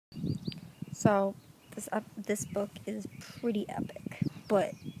So, this book is pretty epic,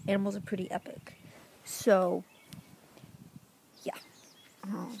 but animals are pretty epic. So, yeah.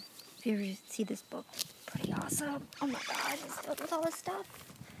 If you ever see this book, it's pretty awesome. Oh my god, it's filled with all this stuff.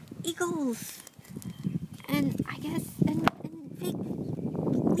 Eagles! And I guess, and fake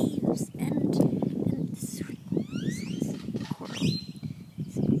leaves, and sweet coral.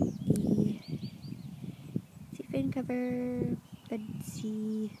 See fin cover, bed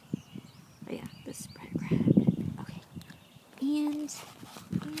sea. Oh yeah, the spread crab. Okay. And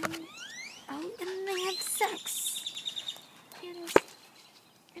they have sex. And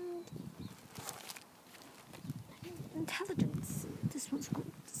intelligence. This one's cool.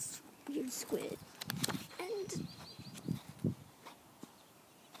 This weird squid. And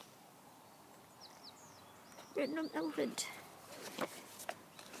random elephant.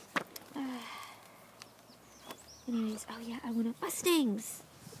 Anyways, oh yeah, I want to Mustangs.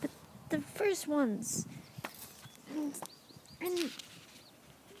 But the first ones. And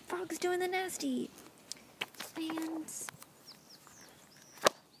Frog's doing the nasty. And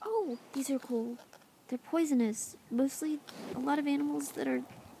oh, these are cool. They're poisonous. Mostly, a lot of animals that are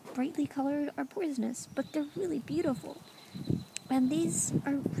brightly colored are poisonous, but they're really beautiful. And these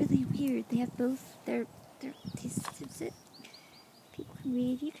are really weird. They have both. These. People can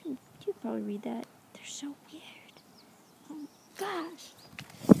read. You can probably read that. They're so weird. Oh gosh.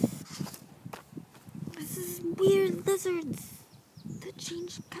 This is weird lizards that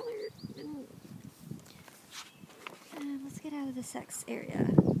change color. Let's get out of the sex area.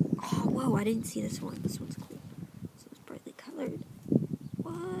 Oh, whoa, I didn't see this one. This one's cool. This one's brightly colored.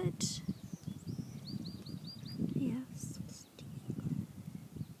 What? Yes.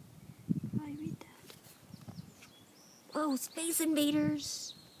 I read that. Oh, Space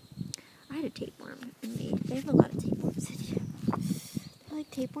Invaders. I had a tapeworm in me. They have a lot of tapeworms in you. I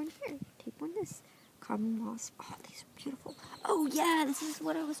like tapeworm here. Tapeworm this. Common wasp. Oh, these are beautiful. Oh, yeah, this is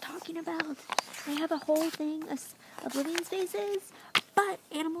what I was talking about. They have a whole thing of living spaces, but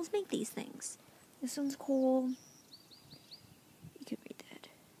animals make these things. This one's cool. You can read that.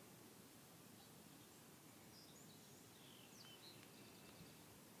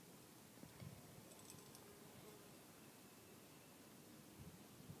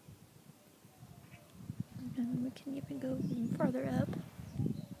 And we can even go even farther up.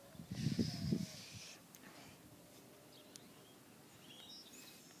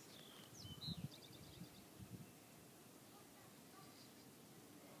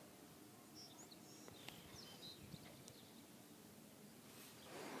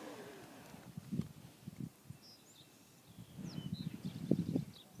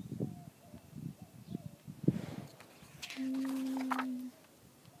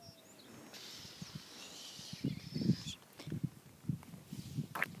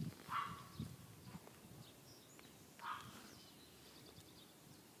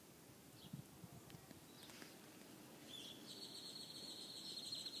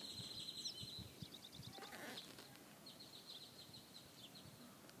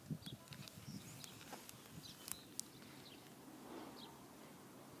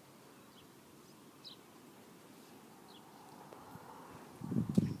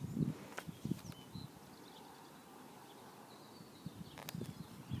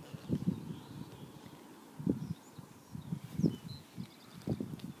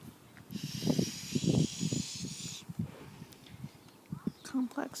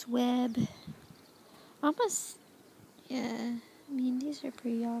 Complex web. Almost, yeah. I mean, these are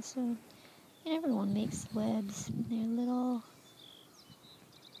pretty awesome. And everyone makes webs. They're little.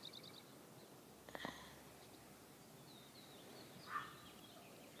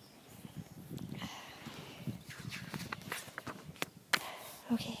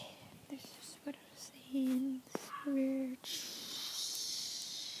 Okay, this is what I was saying.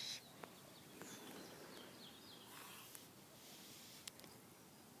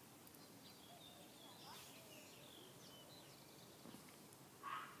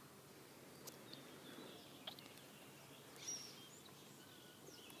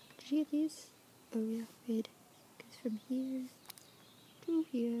 Did you get these? Oh yeah, red. Goes from here to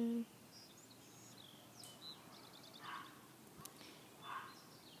here.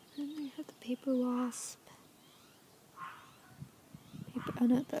 And we have the paper wasp.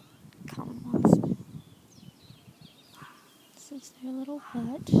 Not the common wasp. This is their little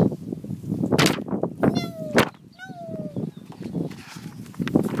hut.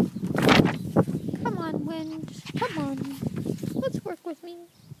 Come on, wind. Come on. Let's work with me.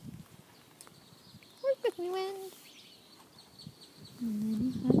 Work with me, wind. And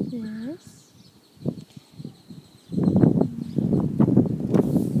then you have this.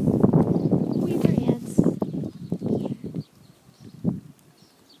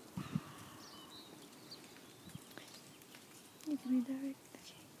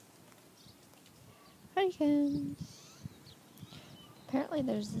 Apparently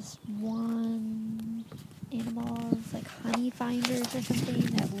there's this one animals, like honey finders or something,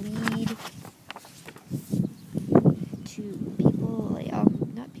 that lead to people, like,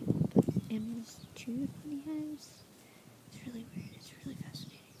 not people, but animals to honey hives. It's really weird. It's really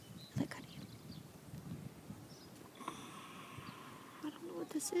fascinating. I like honey. I don't know what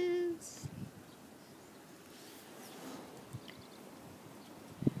this is.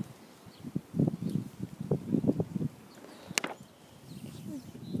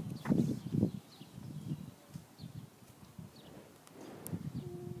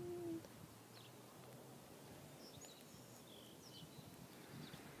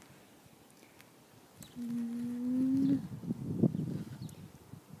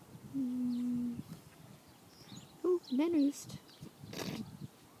 Oh, man roost.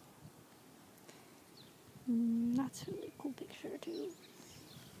 That's a really cool picture too.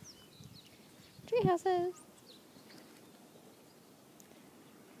 Tree houses.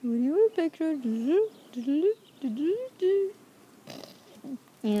 What do you want a picture?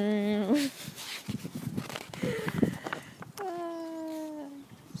 Yeah.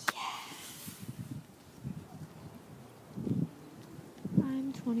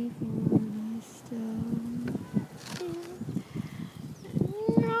 I'm 24 and I still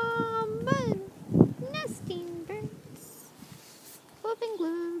but nesting birds, flipping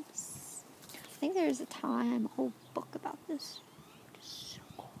globes. I think there's a whole book about this. It's so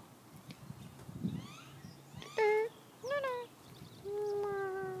cool.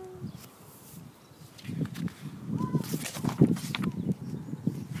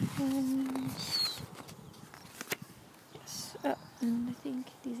 Yes. Oh, and I think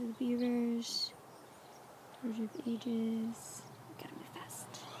these are the beavers. Storage of ages. Gotta move fast.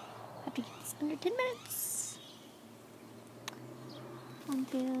 Have to get this under 10 minutes.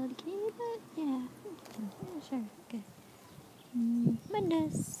 Cornfield. Can you read that? Yeah. Yeah, sure. Okay.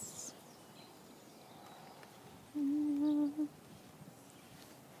 Madness.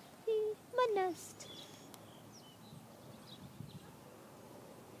 Mud nest.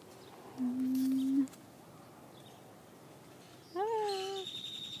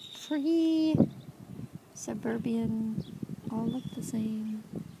 Free. Suburban. All look the same.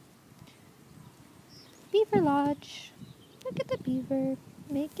 Beaver Lodge. Look at the beaver.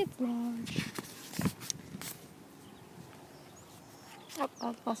 Make its lodge.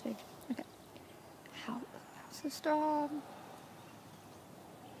 Oh, lost page. Okay. House of straw.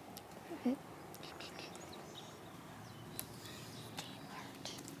 Okay.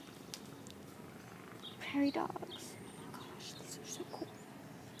 Prairie dogs. Oh my gosh, these are so cool.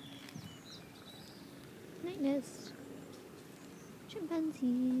 Night nest.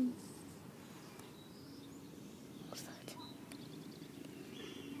 Chimpanzees. What's that?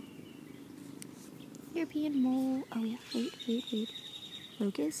 European mole. Oh yeah, wait.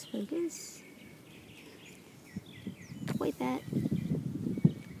 Focus. Toy pet.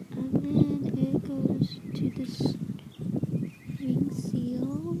 And then it goes to this ring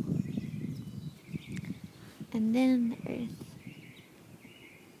seal. And then the earth.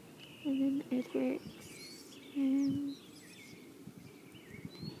 And then the earthworks. And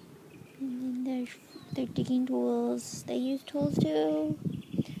then they're digging tools. They use tools too.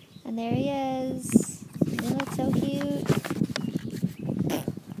 And there he is. He looks so cute.